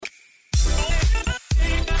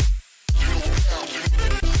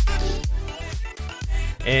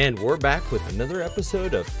And we're back with another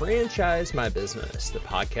episode of Franchise My Business, the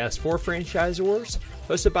podcast for franchisors,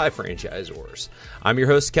 hosted by franchisors. I'm your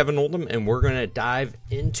host, Kevin Oldham, and we're going to dive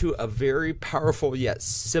into a very powerful yet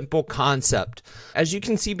simple concept. As you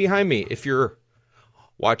can see behind me, if you're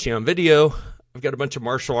watching on video, I've got a bunch of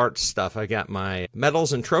martial arts stuff. I got my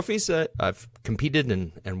medals and trophies that I've competed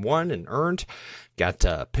and won and earned. Got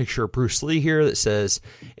a picture of Bruce Lee here that says,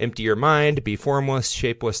 empty your mind, be formless,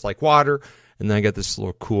 shapeless like water. And then I got this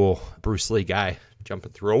little cool Bruce Lee guy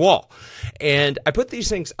jumping through a wall. And I put these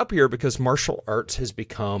things up here because martial arts has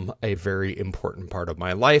become a very important part of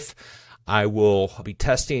my life. I will be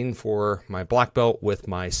testing for my black belt with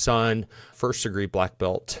my son, first degree black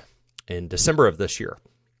belt, in December of this year.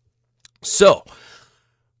 So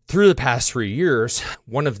through the past 3 years,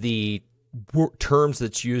 one of the terms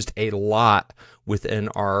that's used a lot within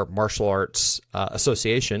our martial arts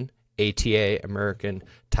association, ATA, American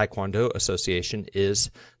Taekwondo Association, is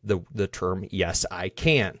the term, yes, I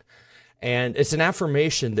can. And it's an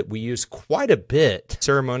affirmation that we use quite a bit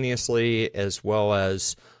ceremoniously, as well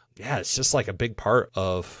as, it's just like a big part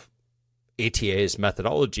of ATA's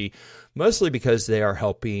methodology, mostly because they are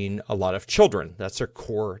helping a lot of children. That's their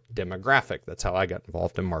core demographic. That's how I got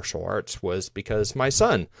involved in martial arts, was because my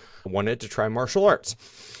son wanted to try martial arts.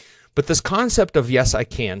 But this concept of yes, I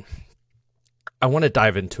can, I want to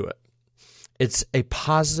dive into it. It's a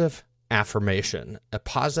positive affirmation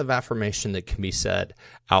that can be said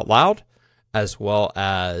out loud as well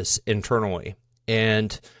as internally.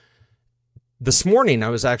 And this morning, I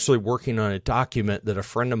was actually working on a document that a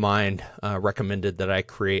friend of mine recommended that I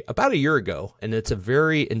create about a year ago. And it's a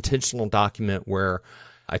very intentional document where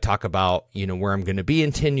I talk about, where I'm going to be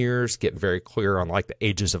in 10 years, get very clear on like the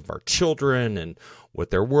ages of our children and what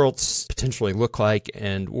their worlds potentially look like,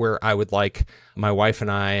 and where I would like my wife and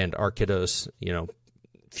I and our kiddos,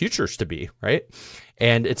 futures to be, right?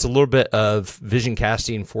 And it's a little bit of vision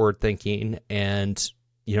casting, forward thinking. And,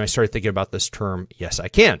 I started thinking about this term, yes, I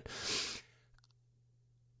can.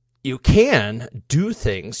 You can do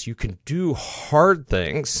things, you can do hard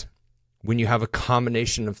things when you have a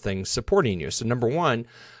combination of things supporting you. So number one,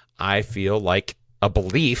 I feel like a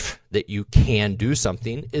belief that you can do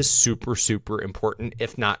something is super, super important,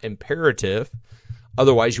 if not imperative.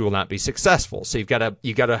 Otherwise, you will not be successful. So you've got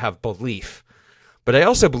to have belief. But I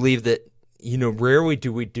also believe that, rarely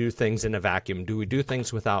do we do things in a vacuum. Do we do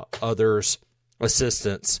things without others'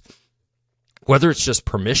 assistance? Whether it's just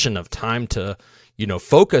permission of time to,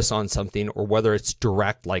 focus on something, or whether it's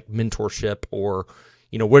direct like mentorship or,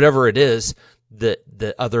 whatever it is that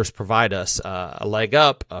others provide us, a leg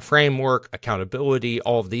up, a framework, accountability,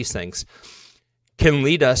 all of these things can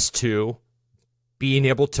lead us to being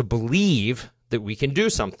able to believe that we can do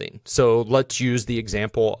something. So let's use the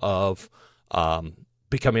example of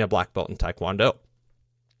becoming a black belt in Taekwondo.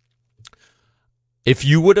 If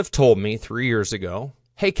you would have told me 3 years ago,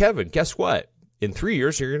 hey, Kevin, guess what? In 3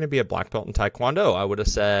 years, you're going to be a black belt in Taekwondo. I would have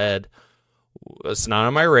said, it's not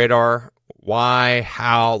on my radar. Why?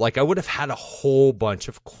 How? Like, I would have had a whole bunch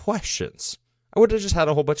of questions. I would have just had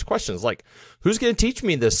a whole bunch of questions. Like, who's going to teach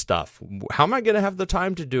me this stuff? How am I going to have the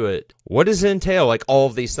time to do it? What does it entail? Like, all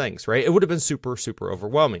of these things, right? It would have been super, super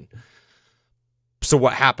overwhelming. So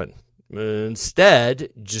what happened? Instead,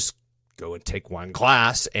 just go and take one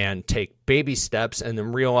class and take baby steps, and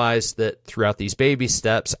then realize that throughout these baby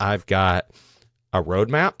steps, I've got a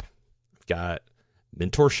roadmap, I've got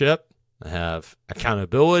mentorship, I have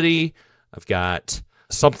accountability, I've got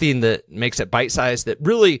something that makes it bite-sized that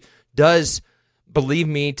really does lead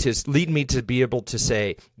me to be able to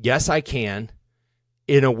say, yes, I can,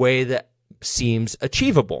 in a way that seems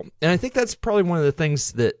achievable. And I think that's probably one of the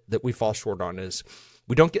things that we fall short on, is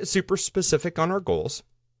we don't get super specific on our goals,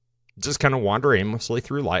 just kind of wander aimlessly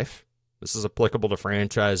through life. This is applicable to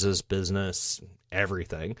franchises, business,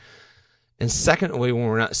 everything. And secondly, when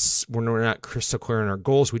we're not crystal clear on our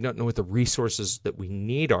goals, we don't know what the resources that we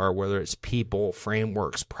need are, whether it's people,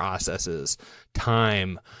 frameworks, processes,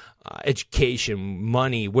 time, education,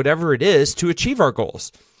 money, whatever it is to achieve our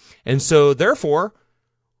goals. And so therefore,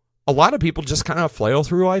 a lot of people just kind of flail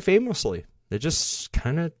through life aimlessly. They just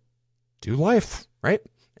kind of do life, right?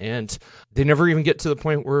 And they never even get to the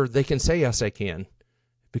point where they can say, yes, I can,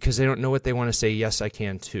 because they don't know what they want to say, yes, I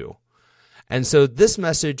can to. And so this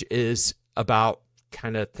message is about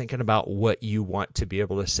kind of thinking about what you want to be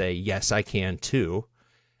able to say, yes, I can to,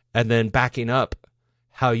 and then backing up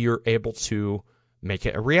how you're able to make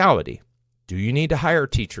it a reality. Do you need to hire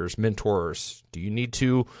teachers, mentors? Do you need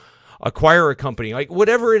to acquire a company? Like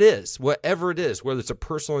whatever it is, whether it's a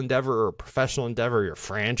personal endeavor or a professional endeavor, your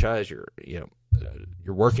franchise, your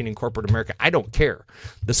you're working in corporate America. I don't care.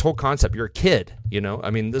 This whole concept, you're a kid,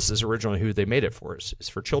 this is originally who they made it for, is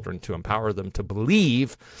for children, to empower them to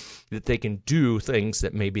believe that they can do things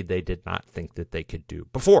that maybe they did not think that they could do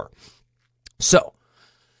before. So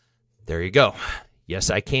there you go. Yes,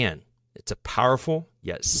 I can. It's a powerful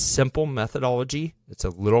yet simple methodology. It's a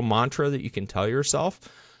little mantra that you can tell yourself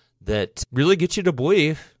that really gets you to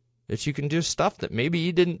believe that you can do stuff that maybe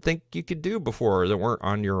you didn't think you could do before, or that weren't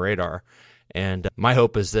on your radar. And my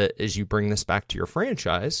hope is that as you bring this back to your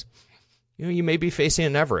franchise, you may be facing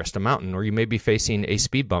an Everest, a mountain, or you may be facing a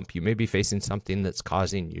speed bump. You may be facing something that's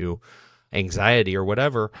causing you anxiety or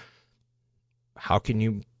whatever. How can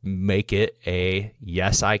you make it a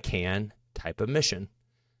yes, I can type of mission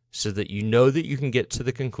so that you know that you can get to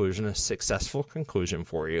the conclusion, a successful conclusion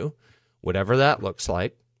for you, whatever that looks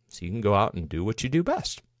like, so you can go out and do what you do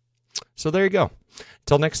best. So there you go.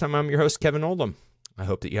 Until next time, I'm your host, Kevin Oldham. I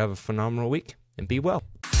hope that you have a phenomenal week and be well.